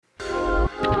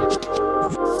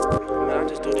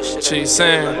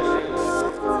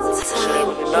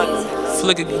XXX.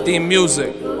 Flick D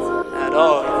music. At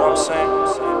all, you know what I'm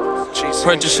saying?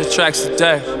 Purchase your tracks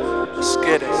today. Let's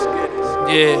get it.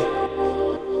 Yeah.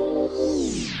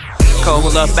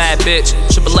 Cold up, bad bitch,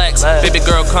 XXX. Baby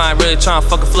girl crying, really tryna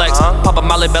fucking flex. Pop a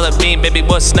Molly Bella Bean, baby,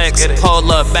 what's next?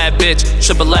 Hold up, bad bitch,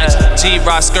 XXX.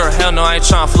 G-Rock skirt, hell no, I ain't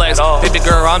tryna flex. Baby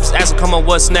girl, I'm just asking, come on,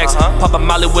 what's next? Pop a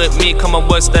Molly with me, come on,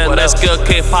 what's that? Let's get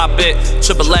kid, pop it,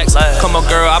 XXX. Come on,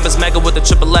 girl, I'm just magging with the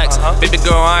XXX. Baby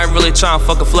girl, I ain't really tryna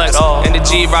fucking flex. In the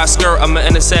G-Rock skirt, I'm an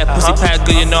intercept. Pussy pack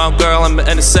good, you know I'm girl, I'm an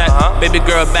intercept. Baby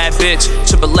girl, bad bitch,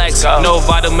 XXX. No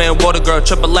vitamin, water girl,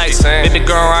 XXX. Baby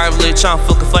girl, I ain't really tryna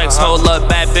fucking flex. Hold up,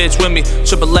 bad bitch with me,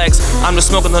 XXX. I'm just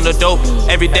smoking on the dope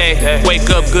every day. Wake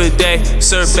up, good day,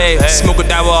 serve babe. Smoke a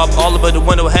dab up all over the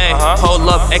window, hey. Hold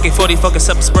up, AK-40 fucking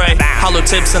septic spray. Hollow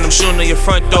tips and I'm shooting at your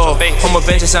front door. Home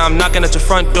adventures and I'm knocking at your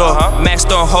front door. Max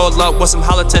don't hold up with some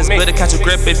hollow tips. Better catch a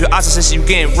grip if your eyes since you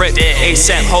getting ripped.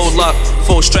 ASAP, hold up,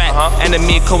 full strap.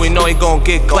 Enemy code, we know he gon'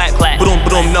 get clapped. Boom,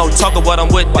 boom, no, talk about I'm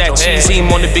with that. Cheesy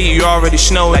on the beat, you already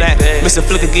know that. Mr.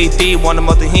 Flicker D, one of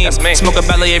mother him. Smoke a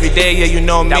ballet every day, yeah, you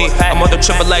know me. I'm on the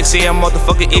XXX, yeah, I'm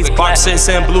motherfucking East Boxes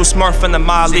and blue Smurf and the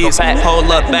Mollies.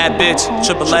 Hold up, bad bitch,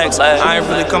 XXX. I ain't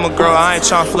really come a girl, I ain't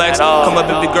tryna flex. Come up,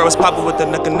 baby girl, it's poppin' with the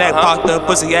neck and neck. Pop the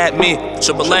pussy at me,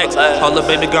 XXX. Hold up,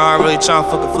 baby girl, I ain't really tryna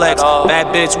fucking flex. Bad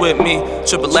bitch with me,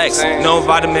 XXX. No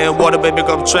vitamin, water, baby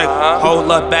girl, trick.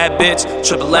 Hold up, bad bitch,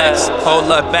 XXX.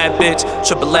 Hold up, bad bitch,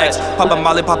 XXX. Pop a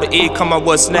Molly, pop a E, come on,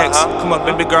 what's next? Come up,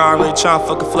 baby girl, I ain't really tryna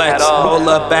fucking flex. Hold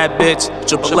up, bad bitch,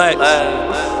 XXX.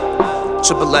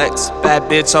 XXX, bad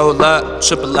bitch, hold up,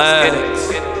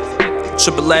 XXX.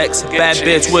 XXX, bad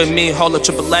bitch with me, hold up,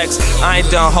 XXX. I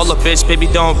ain't done, hold up, bitch, baby,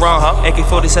 don't run.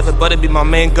 AK-47, but it be my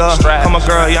main gun. Come on,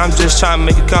 girl, yeah, I'm just trying to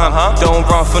make it come. Don't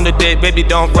run from the day, baby,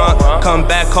 don't run. Come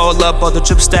back, hold up, all the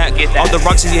triple stack. All the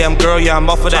rocks, yeah, I'm girl, yeah, I'm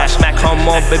off of that. Come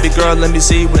on, baby girl, let me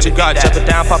see what you got. Chop it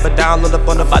down, pop it down, load up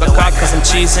on the fucking cock. Cause I'm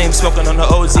cheesy, I'm smoking on the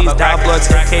OZs. Down bloods,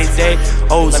 K-Day,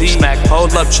 OZ.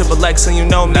 Hold up, XXX, and you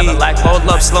know me. Hold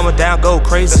up, slow it down, go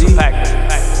crazy.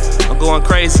 I'm going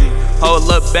crazy.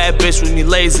 Hold up, bad bitch with me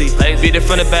lazy. Beat it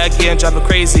from the back, yeah, I'm driving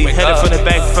crazy. Headed from the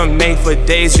back from May for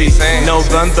Daisy.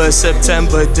 November,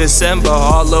 September, December,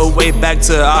 all the way back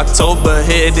to October.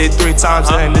 Hit it 3 times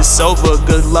and it's over.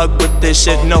 Good luck with this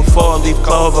shit, no 4-leaf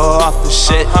clover off the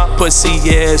shit. Pussy,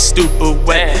 yeah, stupid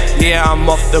wet. Yeah, I'm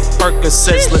off the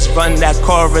Percocets. Let's run that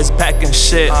chorus back and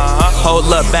shit.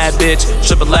 Hold up, bad bitch,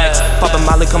 XXX. Pop a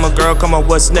Molly, come on, girl, come on,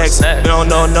 what's next? No,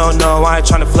 no, no, no, I ain't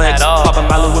tryna flex. Pop a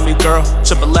Molly with me, girl,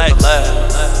 XXX.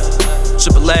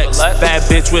 XXX, bad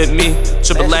bitch with me,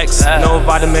 XXX. No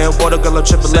vitamin, water girl,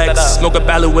 XXX. Smoke a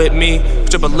ballad with me,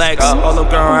 XXX. All the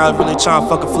girl, I really tryna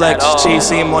fucking flex. Cheese,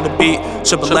 see him on the beat,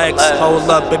 XXX. Hold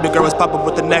up, baby girl, it's poppin'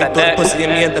 with the neck. Throw the pussy in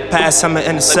me in the past, I'm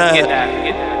in the set.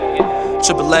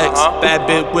 XXX, bad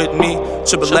bitch with me,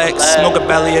 XXX. Smoke a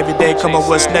ballad every day, come on,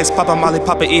 what's next? Papa Molly,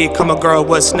 Papa E, come on, girl,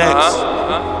 what's next?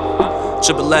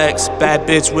 XXX, bad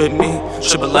bitch with me,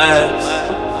 XXX.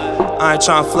 I ain't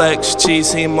tryna flex,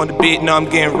 cheese him on the beat, no, I'm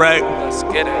getting wrecked. Let's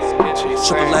get it.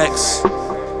 XXX,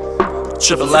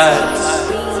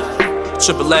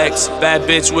 XXX, bad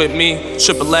bitch with me,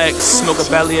 XXX. Smoke a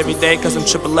belly every day cause I'm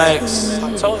XXX.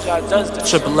 I told you I does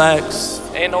this. XXX,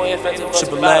 Ain't no ifs, ands, or buts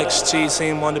about it. XXX, cheese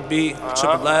him on the beat,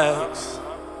 XXX.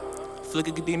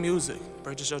 Flick D music,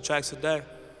 purchase your tracks today.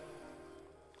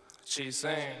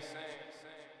 XXX.